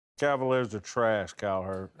Cavaliers are trash,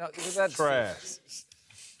 Cowherd. No, that's trash.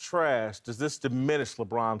 Trash. Does this diminish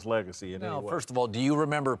LeBron's legacy in any way? First of all, do you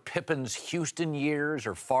remember Pippen's Houston years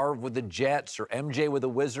or Favre with the Jets or MJ with the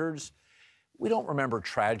Wizards? We don't remember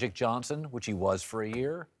Tragic Johnson, which he was for a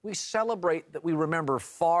year. We celebrate that we remember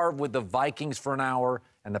Favre with the Vikings for an hour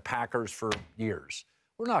and the Packers for years.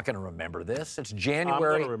 We're not going to remember this. It's January. I'm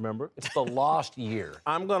going to remember it. It's the lost year.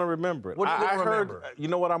 I'm going to remember it. What are you going to remember? You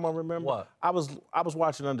know what I'm going to remember? What? I was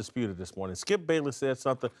watching Undisputed this morning. Skip Bayless said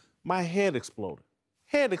something. My head exploded.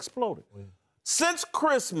 Head exploded. Since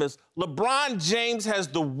Christmas, LeBron James has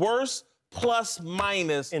the worst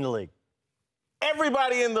plus-minus in the league.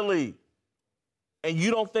 Everybody in the league. And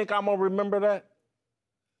you don't think I'm going to remember that?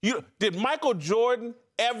 Did Michael Jordan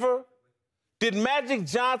ever? Did Magic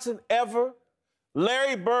Johnson ever?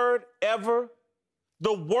 Larry Bird ever?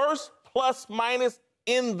 The worst plus-minus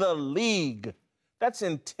in the league. That's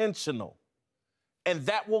intentional. And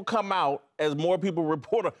that will come out as more people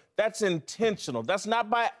report on. That's intentional. That's not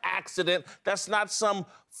by accident. That's not some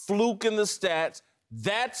fluke in the stats.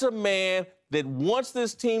 That's a man that wants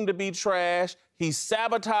this team to be trash. He's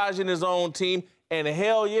sabotaging his own team. And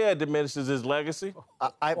hell yeah, it diminishes his legacy.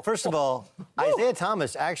 First of all, Isaiah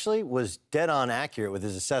Thomas actually was dead on accurate with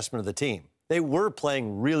his assessment of the team. They were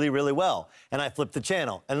playing really, really well. And I flipped the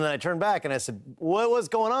channel. And then I turned back and I said, what was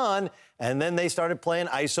going on? And then they started playing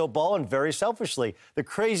iso ball and very selfishly. The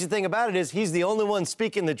crazy thing about it is he's the only one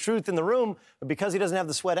speaking the truth in the room, but because he doesn't have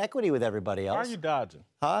the sweat equity with everybody else. Why are you dodging?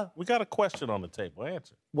 Huh? We got a question on the table.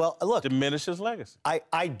 Answer. Well, look. Diminish his legacy.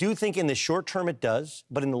 I do think in the short term it does,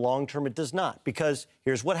 but in the long term it does not. Because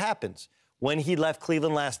here's what happens. When he left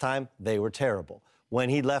Cleveland last time, they were terrible. When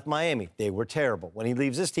he left Miami, they were terrible. When he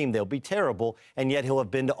leaves this team, they'll be terrible, and yet he'll have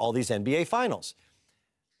been to all these NBA finals.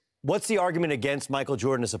 What's the argument against Michael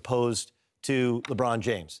Jordan as opposed to LeBron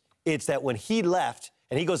James? It's that when he left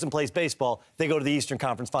and he goes and plays baseball, they go to the Eastern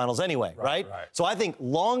Conference Finals anyway, right? So I think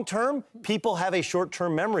long-term, people have a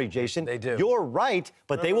short-term memory, Jason. They do. You're right,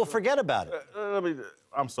 but they will forget about it.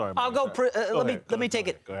 I'm sorry. I'll go. Let me take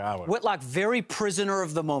it. Whitlock, very prisoner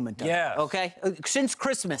of the moment. Yeah. Okay. Since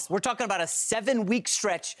Christmas, we're talking about a 7-week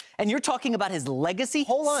stretch, and you're talking about his legacy.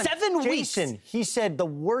 Hold on, 7 weeks. Jason. He said the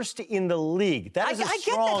worst in the league. That is a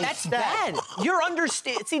strong That's stat. bad. You're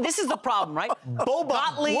understand. See, this is the problem, right?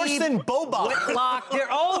 Boba, worse than Boba. Whitlock,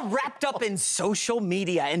 they're all wrapped up in social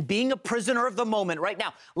media and being a prisoner of the moment right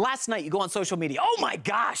now. Last night, you go on social media. Oh my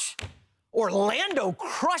gosh. Orlando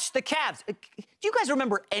crushed the Cavs. Do you guys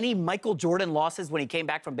remember any Michael Jordan losses when he came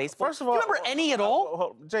back from baseball? First of all, do you remember any at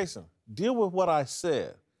all? Jason, deal with what I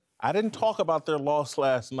said. I didn't talk about their loss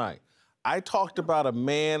last night. I talked about a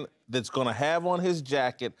man that's going to have on his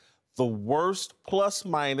jacket the worst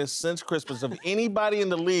plus-minus since Christmas of anybody in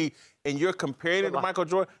the league, and you're comparing it to Michael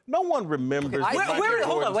Jordan. No one remembers.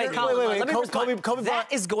 Hold on, wait, Colin. Wait. Let me respond. Kobe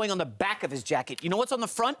that is going on the back of his jacket. You know what's on the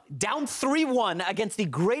front? Down 3-1 against the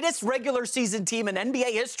greatest regular season team in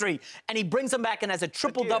NBA history, and he brings them back and has a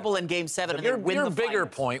triple-double in Game 7 and they win the Your bigger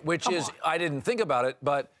finals. point, which is, I didn't think about it,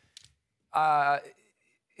 but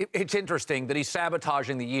it's interesting that he's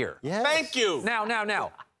sabotaging the year. Yes. Thank you.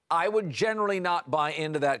 Now. I would generally not buy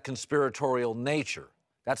into that conspiratorial nature.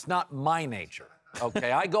 That's not my nature,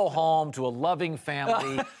 okay? I go home to a loving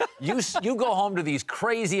family. You go home to these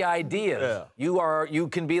crazy ideas. Yeah. You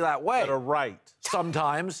can be that way. That are right.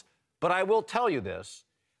 Sometimes. But I will tell you this.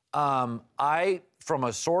 I, from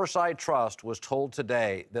a source I trust, was told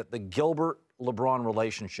today that the Gilbert-LeBron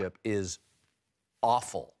relationship is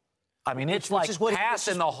awful. I mean, it's like pass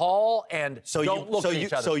in the hall and don't look at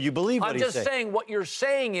each other. So you believe what he's saying? I'm just saying what you're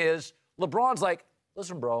saying is LeBron's like,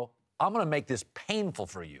 listen, bro, I'm going to make this painful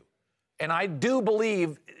for you. And I do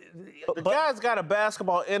believe... The guy's got a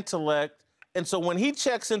basketball intellect, and so when he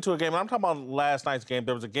checks into a game, and I'm talking about last night's game,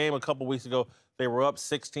 there was a game a couple weeks ago, they were up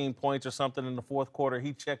 16 points or something in the fourth quarter.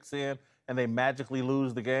 He checks in, and they magically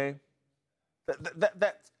lose the game.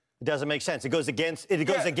 That's... It doesn't make sense. It goes against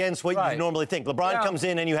what you normally think. LeBron comes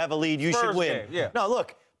in and you have a lead, you should win. No,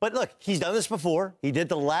 look, he's done this before. He did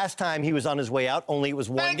the last time he was on his way out, only it was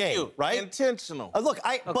one game, right? Intentional. Look,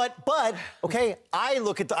 I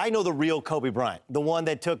know the real Kobe Bryant, the one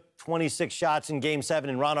that took 26 shots in Game 7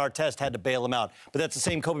 and Ron Artest had to bail him out. But that's the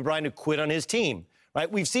same Kobe Bryant who quit on his team,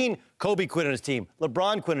 right? We've seen Kobe quit on his team,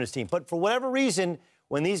 LeBron quit on his team. But for whatever reason,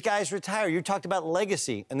 when these guys retire, you talked about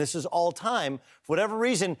legacy, and this is all time. For whatever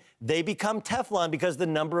reason, they become Teflon because of the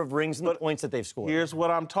number of rings and the points that they've scored. Here's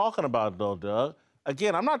what I'm talking about, though, Doug.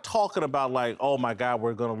 Again, I'm not talking about like, oh, my God,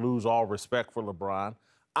 we're going to lose all respect for LeBron.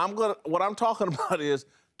 What I'm talking about is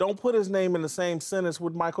don't put his name in the same sentence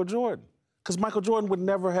with Michael Jordan, because Michael Jordan would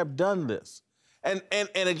never have done this. And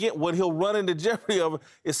again, what he'll run into jeopardy of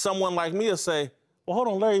is someone like me will say, well, hold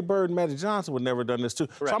on, Larry Bird and Magic Johnson would never have done this too.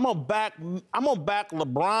 Correct. So I'm gonna back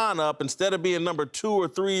LeBron up instead of being number 2 or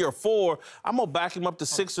 3 or 4. I'm gonna back him up to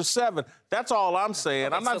 6 or 7. That's all I'm saying.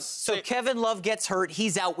 Okay, I'm not. So Kevin Love gets hurt.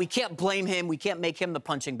 He's out. We can't blame him. We can't make him the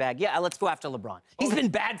punching bag. Yeah, let's go after LeBron. He's been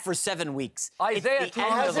bad for 7 weeks. Isaiah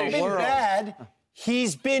Thomas hasn't been bad.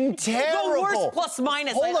 He's been terrible. The worst plus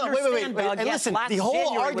minus. Hold on, wait. Doug. And yes, listen, last the whole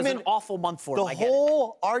January argument, was an awful month for him. The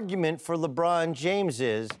whole argument for LeBron James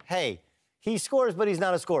is, hey, he scores, but he's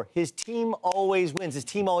not a scorer. His team always wins. His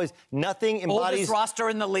team always, nothing embodies. Oldest roster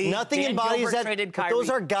in the league. Nothing Dan embodies Gilbert that. Traded But Kyrie. those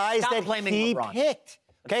are guys Stop that blaming he LeBron. picked.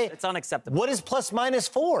 Okay? It's unacceptable. What is plus minus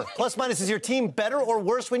for? Plus minus, is your team better or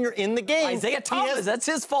worse when you're in the game? Isaiah Thomas, that's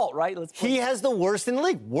his fault, right? He has the worst in the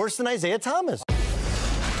league, worse than Isaiah Thomas.